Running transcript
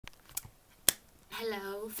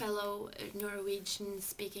Hello, fellow Norwegian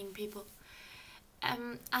speaking people.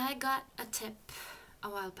 I got a tip a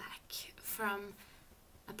while back from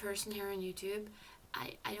a person here on YouTube.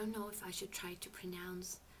 I don't know if I should try to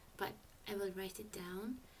pronounce, but I will write it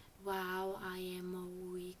down. Wowiamoiko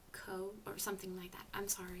or something like that. I'm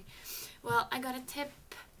sorry. Well, I got a tip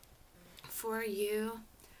for you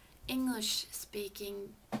English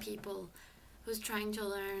speaking people who's trying to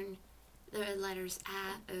learn the letters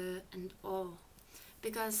a, and o.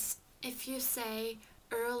 Because if you say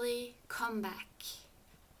early comeback,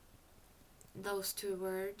 those two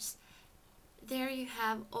words, there you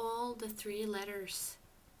have all the three letters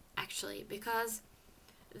actually, because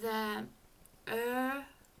the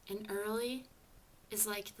in early is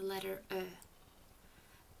like the letter ö.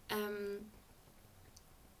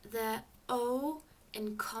 The o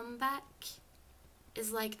in comeback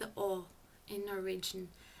is like the o in Norwegian,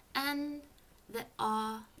 and the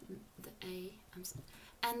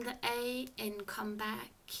a in comeback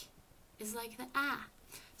is like the a.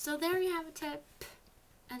 So there you have a tip,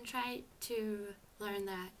 and try to learn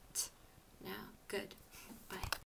that now. Good. Bye.